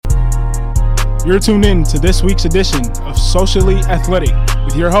You're tuned in to this week's edition of Socially Athletic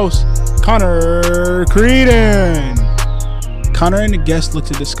with your host, Connor Creedon. Connor and the guests look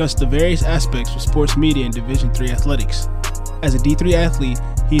to discuss the various aspects of sports media and Division III athletics. As a D3 athlete,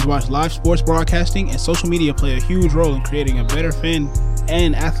 he's watched live sports broadcasting and social media play a huge role in creating a better fan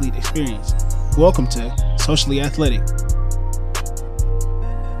and athlete experience. Welcome to Socially Athletic.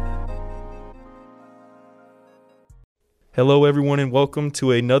 Hello, everyone, and welcome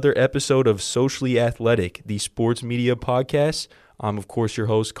to another episode of Socially Athletic, the sports media podcast. I'm, of course, your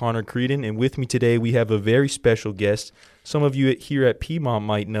host, Connor Creedon, and with me today we have a very special guest. Some of you here at Piedmont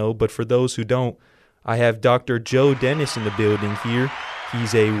might know, but for those who don't, I have Dr. Joe Dennis in the building here.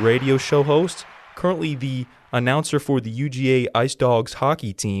 He's a radio show host, currently the announcer for the UGA Ice Dogs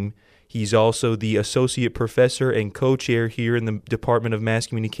hockey team. He's also the associate professor and co-chair here in the Department of Mass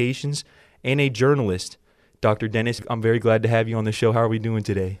Communications, and a journalist. Dr. Dennis, I'm very glad to have you on the show. How are we doing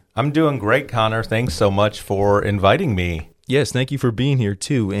today? I'm doing great, Connor. Thanks so much for inviting me. Yes, thank you for being here,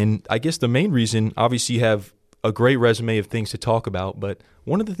 too. And I guess the main reason, obviously, you have a great resume of things to talk about, but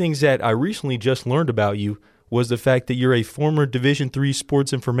one of the things that I recently just learned about you was the fact that you're a former Division III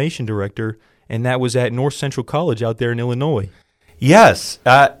sports information director, and that was at North Central College out there in Illinois. Yes,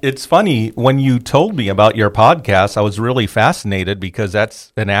 it's funny. When you told me about your podcast, I was really fascinated because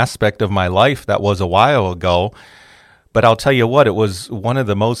that's an aspect of my life that was a while ago. But I'll tell you what, it was one of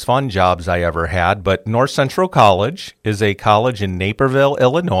the most fun jobs I ever had. But North Central College is a college in Naperville,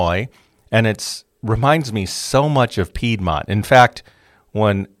 Illinois, and it reminds me so much of Piedmont. In fact,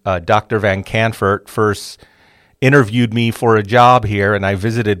 when Dr. Van Canfert first interviewed me for a job here and I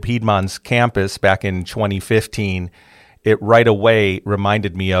visited Piedmont's campus back in 2015, it right away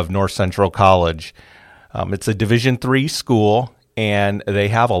reminded me of North Central College. It's a Division III school, and they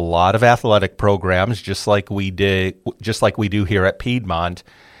have a lot of athletic programs, just like we do here at Piedmont.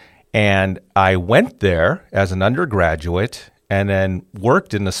 And I went there as an undergraduate, and then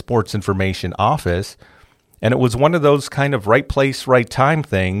worked in the sports information office. And it was one of those kind of right place, right time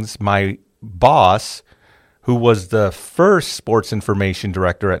things. My boss, who was the first sports information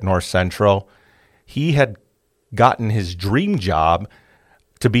director at North Central, he had gotten his dream job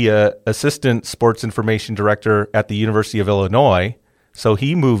to be a assistant sports information director at the University of Illinois. So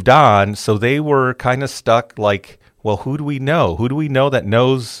he moved on. So they were kind of stuck like, well, who do we know? Who do we know that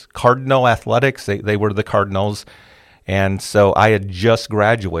knows Cardinal athletics? They were the Cardinals. And so I had just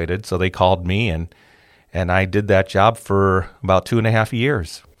graduated. So they called me and I did that job for about 2.5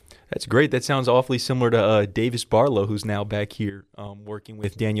 years. That's great. That sounds awfully similar to Davis Barlow, who's now back here working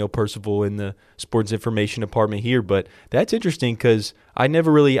with Danielle Percival in the sports information department here. But that's interesting because I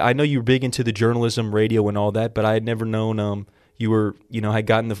know you were big into the journalism, radio, and all that, but I had never known you were, had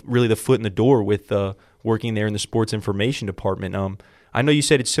gotten the foot in the door with working there in the sports information department. I know you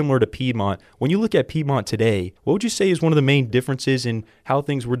said it's similar to Piedmont. When you look at Piedmont today, what would you say is one of the main differences in how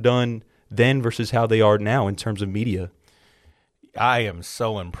things were done then versus how they are now in terms of media? I am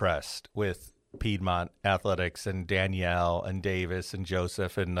so impressed with Piedmont athletics and Danielle and Davis and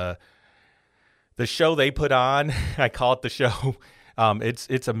Joseph and the show they put on. I call it the show.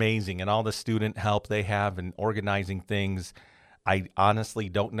 It's amazing, and all the student help they have in organizing things. I honestly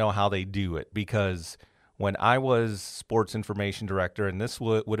don't know how they do it, because when I was sports information director, and this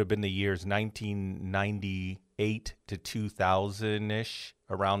would have been the years 1998 to 2000-ish,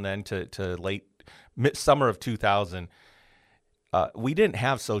 around then to late summer of 2000, we didn't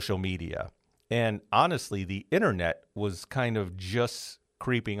have social media. And honestly, the internet was kind of just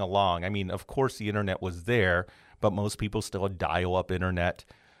creeping along. I mean, of course, the internet was there, but most people still had dial-up internet.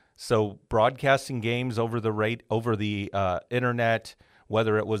 So broadcasting games over the internet,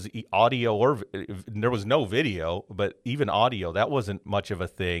 whether it was audio or there was no video, but even audio, that wasn't much of a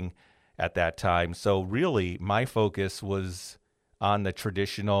thing at that time. So really, my focus was on the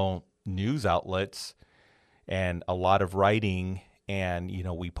traditional news outlets and a lot of writing, and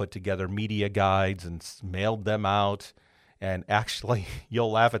we put together media guides and mailed them out, and actually,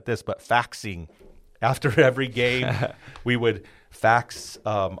 you'll laugh at this, but faxing after every game. We would fax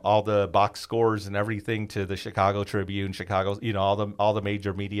all the box scores and everything to the Chicago Tribune, all the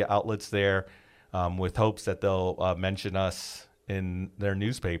major media outlets there, with hopes that they'll mention us in their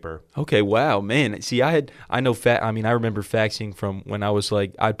newspaper. Okay, wow, man. See, I remember faxing from when I was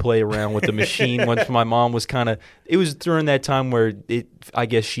I'd play around with the machine once my mom was it was during that time where I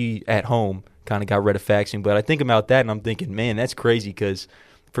guess she at home kind of got rid of faxing. But I think about that and I'm thinking, man, that's crazy, because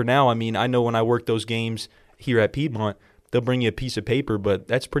for now, I know when I work those games here at Piedmont, they'll bring you a piece of paper, but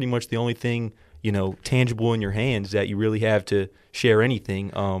that's pretty much the only thing, tangible in your hands that you really have to share anything.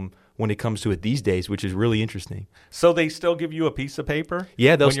 when it comes to it these days, which is really interesting. So they still give you a piece of paper?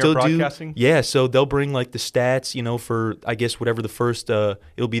 Yeah, they'll when still you're broadcasting? do. Yeah, so they'll bring like the stats, for I guess whatever the first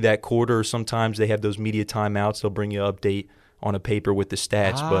it'll be that quarter, or sometimes they have those media timeouts. They'll bring you an update on a paper with the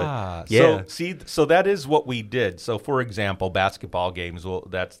stats. But yeah, so that is what we did. So for example, basketball games. Well,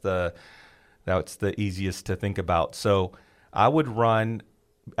 that's the easiest to think about. So I would run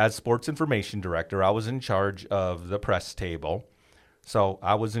as sports information director. I was in charge of the press table. So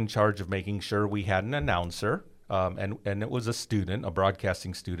I was in charge of making sure we had an announcer, and it was a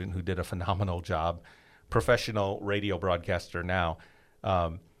broadcasting student who did a phenomenal job, professional radio broadcaster now.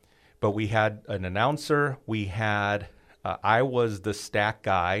 But we had an announcer. We had I was the stat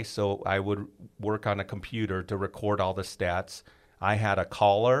guy, so I would work on a computer to record all the stats. I had a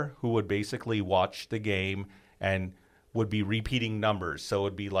caller who would basically watch the game and would be repeating numbers. So it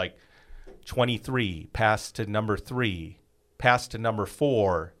would be like 23, pass to number 3, pass to number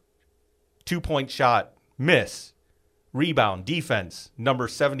 4, 2-point shot, miss, rebound, defense, number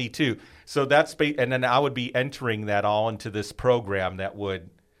 72. So that's and then I would be entering that all into this program that would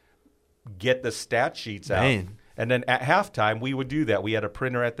get the stat sheets out. Man. And then at halftime, we would do that. We had a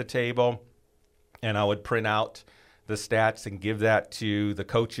printer at the table, and I would print out the stats and give that to the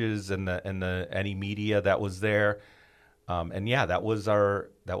coaches and any media that was there. And yeah, that was our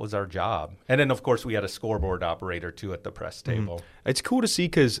job. And then of course we had a scoreboard operator too at the press table. Mm-hmm. It's cool to see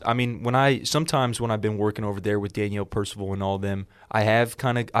because sometimes when I've been working over there with Danielle Percival and all them, I've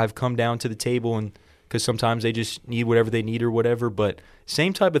come down to the table and because sometimes they just need whatever they need or whatever. But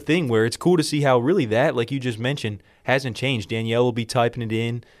same type of thing where it's cool to see how really that, like you just mentioned, hasn't changed. Danielle will be typing it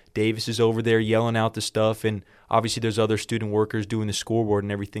in. Davis is over there yelling out the stuff. And obviously there's other student workers doing the scoreboard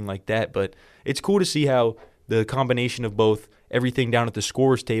and everything like that. But it's cool to see how the combination of both everything down at the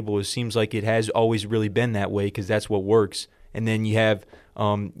scorer's table, it seems like it has always really been that way because that's what works. And then you have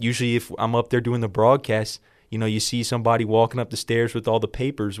usually if I'm up there doing the broadcast, you see somebody walking up the stairs with all the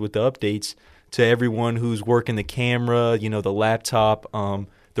papers with the updates to everyone who's working the camera, the laptop,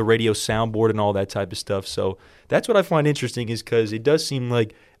 the radio soundboard and all that type of stuff. So that's what I find interesting is because it does seem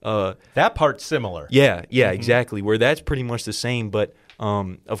like that part's similar. Yeah, mm-hmm. Exactly, where that's pretty much the same. But,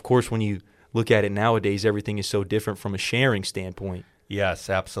 of course, when you look at it nowadays, everything is so different from a sharing standpoint. Yes,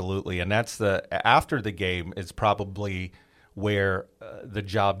 absolutely. And that's after the game is probably where the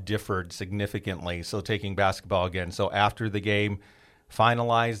job differed significantly. So taking basketball again. So after the game,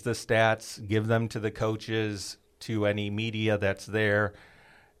 finalize the stats, give them to the coaches, to any media that's there,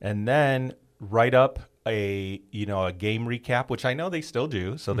 and then write up a game recap, which I know they still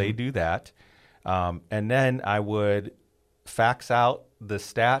do. So mm-hmm. They do that. And then I would fax out the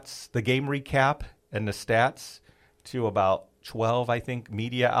stats, the game recap and the stats to about 12, I think,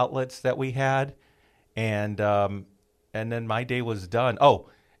 media outlets that we had. And then my day was done. Oh,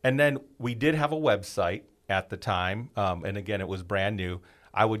 and then we did have a website at the time. And again, it was brand new.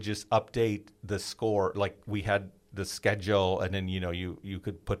 I would just update the score. Like we had the schedule and then, you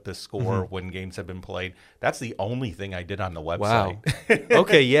could put the score mm-hmm. when games have been played. That's the only thing I did on the website. Wow.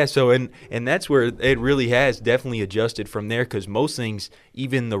 Okay. Yeah. So, and that's where it really has definitely adjusted from there. Cause most things,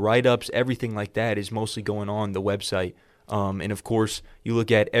 even the write-ups, everything like that is mostly going on the website. And of course you look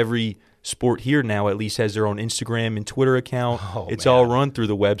at every sport here now at least has their own Instagram and Twitter account. It's all run through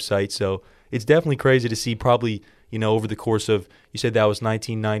the website. So it's definitely crazy to see probably, over the course of, you said that was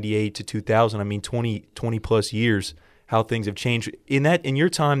 1998 to 2000. I mean, 20 plus years, how things have changed. In your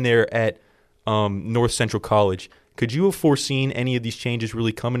time there at North Central College, could you have foreseen any of these changes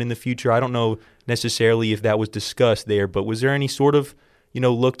really coming in the future? I don't know necessarily if that was discussed there, but was there any sort of,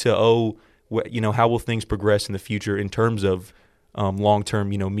 look to, how will things progress in the future in terms of long-term,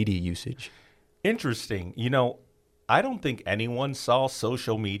 media usage? Interesting. I don't think anyone saw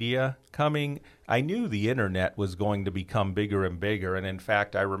social media coming. I knew the internet was going to become bigger and bigger. And in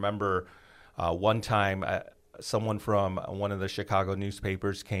fact, I remember one time someone from one of the Chicago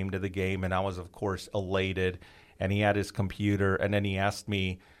newspapers came to the game, and I was, of course, elated. And he had his computer, and then he asked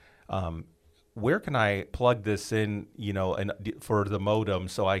me, where can I plug this in, and for the modem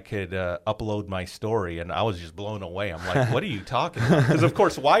so I could upload my story? And I was just blown away. I'm like, what are you talking about? Because, of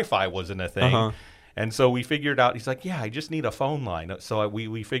course, Wi-Fi wasn't a thing. Uh-huh. And so we figured out, he's like, yeah, I just need a phone line. So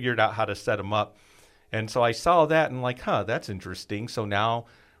we figured out how to set them up. And so I saw that and like, that's interesting. So now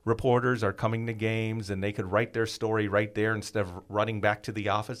reporters are coming to games and they could write their story right there instead of running back to the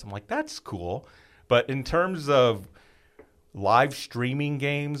office. I'm like, that's cool. But in terms of live streaming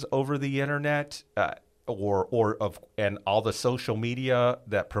games over the internet and all the social media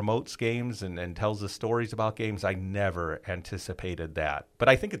that promotes games and tells the stories about games, I never anticipated that. But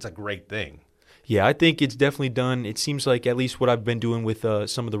I think it's a great thing. Yeah, I think it's definitely done. It seems like at least what I've been doing with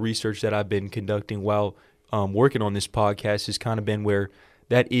some of the research that I've been conducting while working on this podcast has kind of been where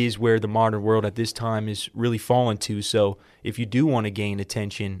that is where the modern world at this time is really falling to. So if you do want to gain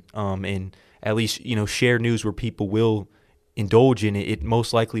attention and at least, share news where people will indulge in it, it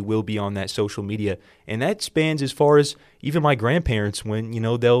most likely will be on that social media. And that spans as far as even my grandparents when,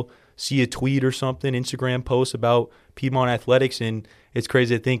 they'll see a tweet or something, Instagram post about Piedmont Athletics, and it's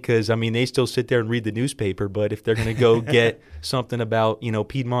crazy to think because, they still sit there and read the newspaper, but if they're going to go get something about,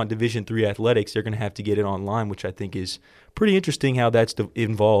 Piedmont Division III Athletics, they're going to have to get it online, which I think is pretty interesting how that's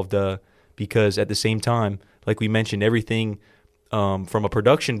involved because at the same time, like we mentioned, everything from a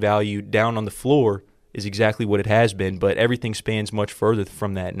production value down on the floor is exactly what it has been, but everything spans much further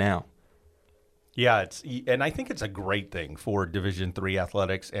from that now. Yeah, and I think it's a great thing for Division III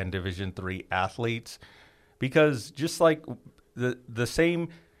athletics and Division III athletes because just like the same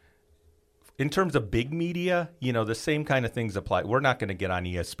in terms of big media, the same kind of things apply. We're not going to get on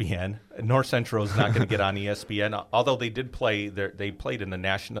ESPN. North Central is not going to get on ESPN, although they did play. They played in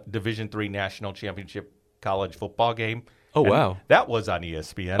the Division III National Championship college football game. Oh, wow. That was on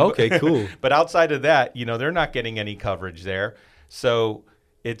ESPN. Okay, cool. But outside of that, they're not getting any coverage there. So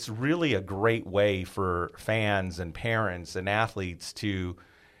it's really a great way for fans and parents and athletes to,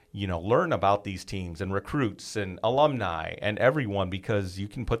 learn about these teams and recruits and alumni and everyone because you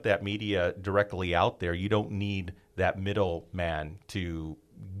can put that media directly out there. You don't need that middleman to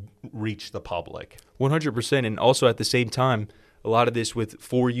reach the public. 100%. And also at the same time, a lot of this with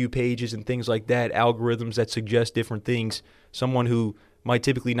For You pages and things like that, algorithms that suggest different things. Someone who might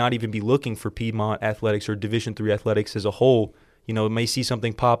typically not even be looking for Piedmont athletics or Division III athletics as a whole, may see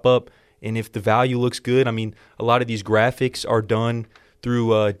something pop up. And if the value looks good, a lot of these graphics are done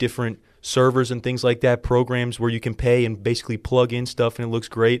through different servers and things like that, programs where you can pay and basically plug in stuff and it looks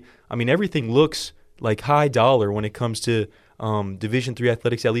great. Everything looks like high dollar when it comes to Division III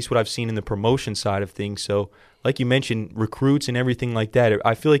athletics, at least what I've seen in the promotion side of things. So like you mentioned, recruits and everything like that,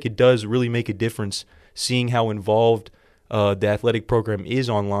 I feel like it does really make a difference seeing how involved the athletic program is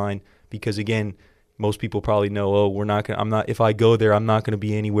online because, again, most people probably know, if I go there, I'm not going to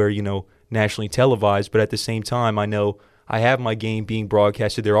be anywhere, nationally televised. But at the same time, I know I have my game being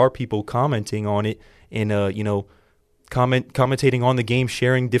broadcasted. There are people commenting on it and, commentating on the game,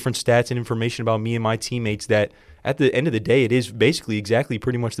 sharing different stats and information about me and my teammates that at the end of the day, it is basically exactly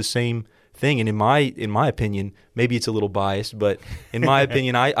pretty much the same thing. And in my opinion, maybe it's a little biased, but in my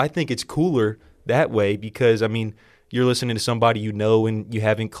opinion, I think it's cooler that way because, you're listening to somebody and you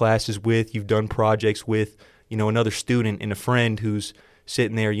have in classes with, you've done projects with, another student and a friend who's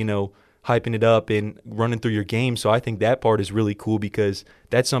sitting there, hyping it up and running through your game. So I think that part is really cool because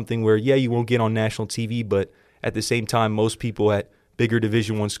that's something where, yeah, you won't get on national TV, but at the same time, most people at bigger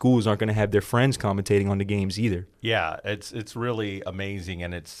Division I schools aren't going to have their friends commentating on the games either. Yeah, it's really amazing,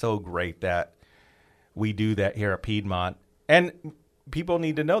 and it's so great that we do that here at Piedmont. And people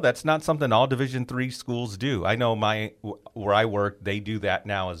need to know that's not something all Division III schools do. I know where I work, they do that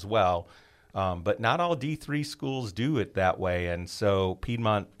now as well, but not all D3 schools do it that way. And so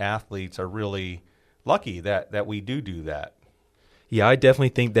Piedmont athletes are really lucky that we do that. Yeah, I definitely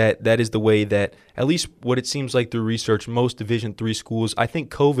think that is the way that, at least what it seems like through research, most Division III schools, I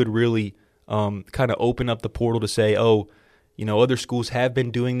think COVID really kind of opened up the portal to say, other schools have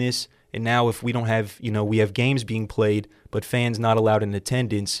been doing this, and now if we don't have, we have games being played, but fans not allowed in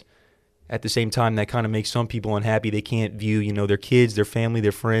attendance, at the same time, that kind of makes some people unhappy. They can't view, their kids, their family,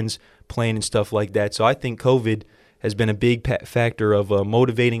 their friends playing and stuff like that. So I think COVID has been a big factor of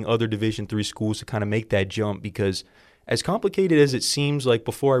motivating other Division III schools to kind of make that jump because as complicated as it seems like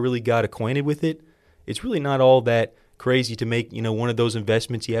before I really got acquainted with it, it's really not all that crazy to make, one of those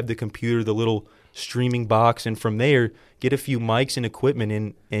investments. You have the computer, the little streaming box, and from there, get a few mics and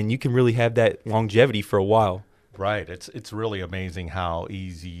equipment, and you can really have that longevity for a while. Right. It's really amazing how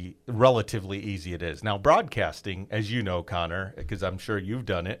relatively easy it is. Now, broadcasting, as you know, Connor, because I'm sure you've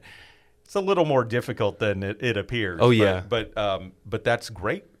done it, it's a little more difficult than it appears. Oh, yeah. But that's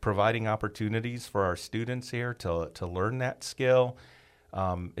great, providing opportunities for our students here to learn that skill.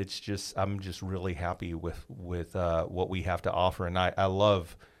 I'm just really happy with what we have to offer, and I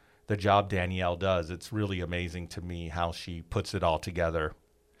love the job Danielle does. It's really amazing to me how she puts it all together.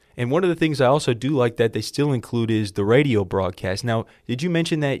 And one of the things I also do like that they still include is the radio broadcast. Now, did you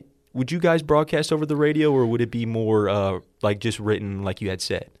mention that? Would you guys broadcast over the radio, or would it be more like just written, like you had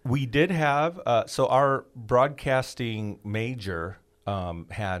said? We did have so our broadcasting major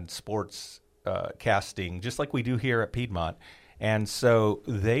had sports casting, just like we do here at Piedmont, and so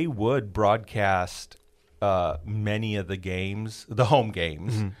they would broadcast many of the games, the home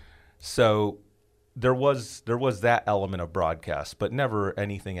games. Mm-hmm. So there was that element of broadcast, but never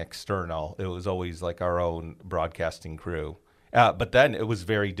anything external. It was always like our own broadcasting crew. But then it was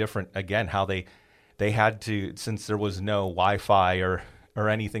very different again, how they had to, since there was no Wi-Fi or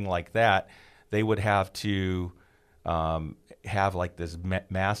anything like that, they would have to have like this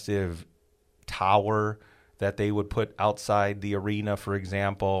massive tower that they would put outside the arena, for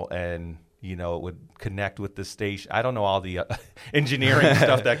example, and it would connect with the station. I don't know all the engineering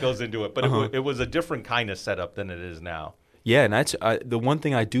stuff that goes into it, but it was a different kind of setup than it is now. Yeah, and that's the one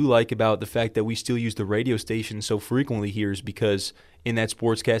thing I do like about the fact that we still use the radio station so frequently here is because in that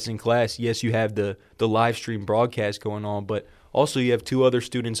sportscasting class, yes, you have the live stream broadcast going on, but also you have two other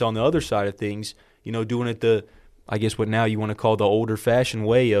students on the other side of things, doing it I guess what now you want to call the older fashioned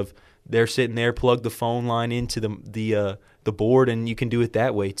way of they're sitting there, plug the phone line into the board, and you can do it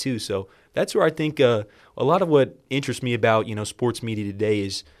that way too. So that's where I think a lot of what interests me about sports media today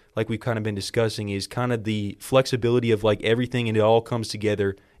is, like we've kind of been discussing, is kind of the flexibility of like everything, and it all comes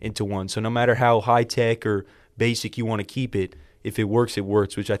together into one. So no matter how high tech or basic you want to keep it, if it works,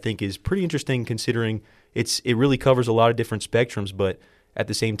 which I think is pretty interesting considering it really covers a lot of different spectrums, but at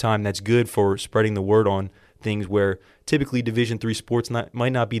the same time that's good for spreading the word on things where typically Division III sports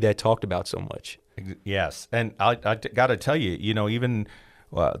might not be that talked about so much. Yes, and I got to tell you, even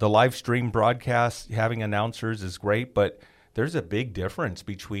the live stream broadcast, having announcers is great, but there's a big difference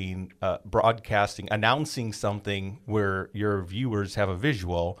between announcing something where your viewers have a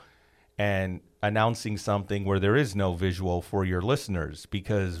visual and announcing something where there is no visual for your listeners,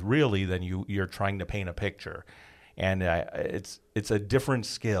 because really then you're trying to paint a picture. And it's a different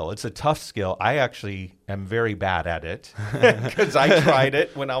skill. It's a tough skill. I actually am very bad at it because I tried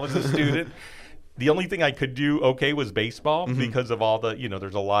it when I was a student. The only thing I could do okay was baseball because of all the,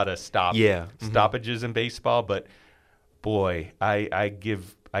 there's a lot of stoppages in baseball. But boy, I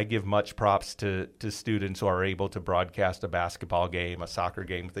give much props to students who are able to broadcast a basketball game, a soccer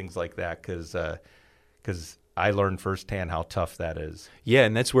game, things like that, because I learned firsthand how tough that is. Yeah,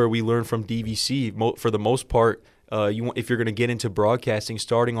 and that's where we learn from DVC. For the most part, if you're going to get into broadcasting,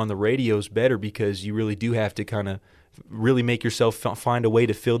 starting on the radio is better because you really do have to kind of really make yourself find a way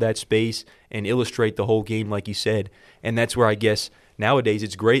to fill that space and illustrate the whole game, like you said. And that's where I guess nowadays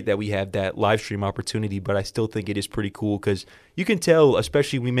it's great that we have that live stream opportunity, but I still think it is pretty cool because you can tell,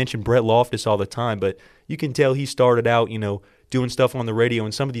 especially we mention Brett Loftus all the time, but you can tell he started out, doing stuff on the radio,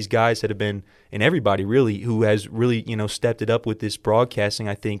 and some of these guys that have been, and everybody really, who has really, stepped it up with this broadcasting.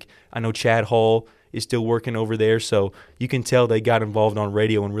 I know Chad Hall is still working over there, so you can tell they got involved on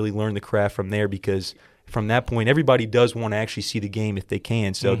radio and really learned the craft from there, because from that point, everybody does want to actually see the game if they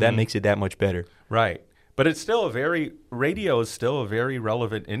can, so that makes it that much better. Right. But it's still radio is still a very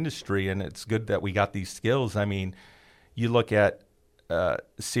relevant industry, and it's good that we got these skills. I mean, you look at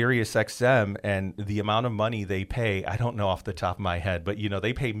Sirius XM and the amount of money they pay, I don't know off the top of my head, but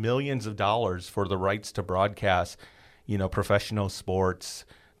they pay millions of dollars for the rights to broadcast, professional sports.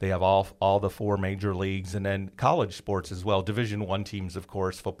 They have all the 4 major leagues, and then college sports as well. Division I teams, of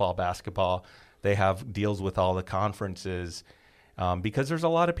course, football, basketball. They have deals with all the conferences because there's a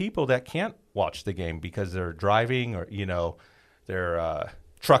lot of people that can't watch the game because they're driving or they're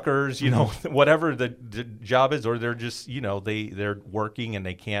truckers, whatever the job is, or they're just, they're working and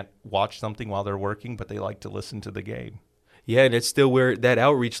they can't watch something while they're working, but they like to listen to the game. Yeah, and it's still where that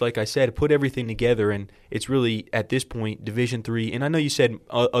outreach, like I said, put everything together, and it's really, at this point, Division III. And I know you said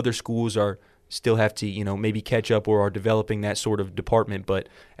other schools still have to, maybe catch up or are developing that sort of department, but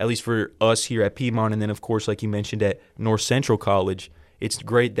at least for us here at Piedmont, and then, of course, like you mentioned, at North Central College, it's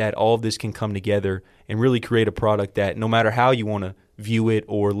great that all of this can come together and really create a product that no matter how you want to view it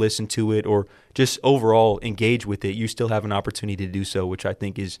or listen to it or just overall engage with it, you still have an opportunity to do so, which I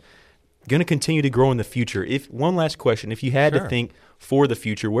think is going to continue to grow in the future. One last question, if you had to think for the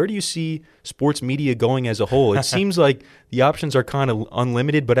future, where do you see sports media going as a whole? It seems like the options are kind of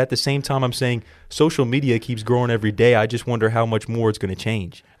unlimited, but at the same time, I'm saying social media keeps growing every day. I just wonder how much more it's going to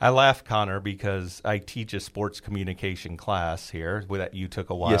change. I laugh, Connor, because I teach a sports communication class here that you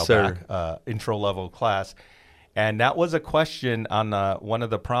took a while back, intro-level class. And that was a question on one of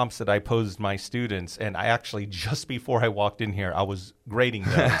the prompts that I posed my students. And I actually, just before I walked in here, I was grading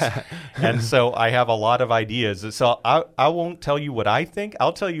those. And so I have a lot of ideas. So I won't tell you what I think.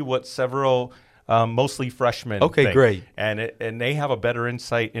 I'll tell you what several, mostly freshmen think. Great. And they have a better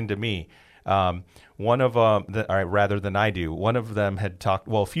insight into me. One of them, rather than I do, one of them had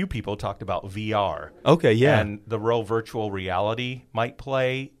a few people talked about VR. Okay, yeah. And the role virtual reality might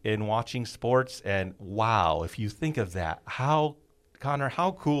play in watching sports. And wow, if you think of that, Connor,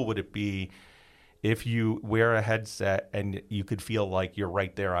 how cool would it be if you wear a headset and you could feel like you're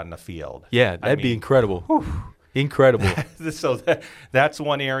right there on the field. Yeah, that'd be incredible. Incredible. So that's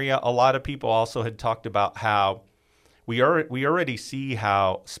one area. A lot of people also had talked about how we already see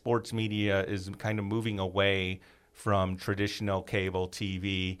how sports media is kind of moving away from traditional cable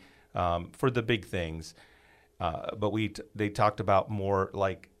TV for the big things. But they talked about more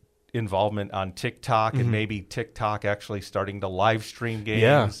like involvement on TikTok and maybe TikTok actually starting to live stream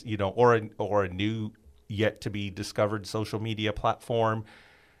games, or a new yet to be discovered social media platform.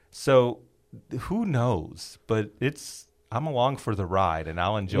 So who knows? But I'm along for the ride and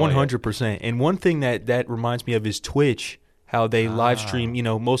I'll enjoy 100%. And one thing that reminds me of is Twitch, how they live stream,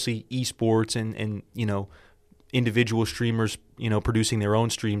 mostly esports and individual streamers, producing their own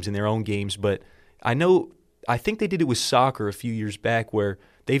streams and their own games. But I think they did it with soccer a few years back where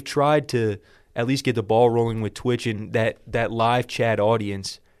they've tried to at least get the ball rolling with Twitch, and that live chat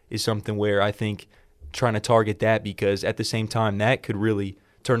audience is something where I think trying to target that, because at the same time that could really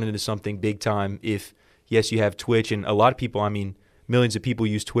turn into something big time if, yes, you have Twitch, and a lot of people, millions of people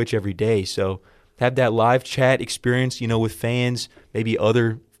use Twitch every day, so have that live chat experience, with fans, maybe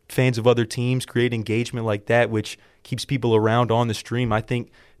other fans of other teams, create engagement like that, which keeps people around on the stream. I think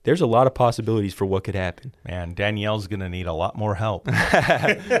there's a lot of possibilities for what could happen. Man, Danielle's going to need a lot more help.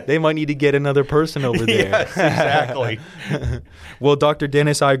 They might need to get another person over there. Yes, exactly. Well, Dr.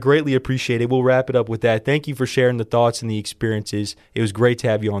 Dennis, I greatly appreciate it. We'll wrap it up with that. Thank you for sharing the thoughts and the experiences. It was great to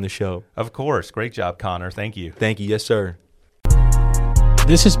have you on the show. Of course. Great job, Connor. Thank you. Thank you. Yes, sir.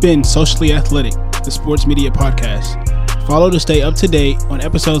 This has been Socially Athletic, the sports media podcast. Follow to stay up to date on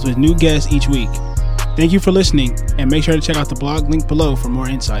episodes with new guests each week. Thank you for listening, and make sure to check out the blog link below for more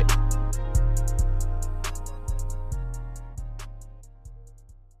insight.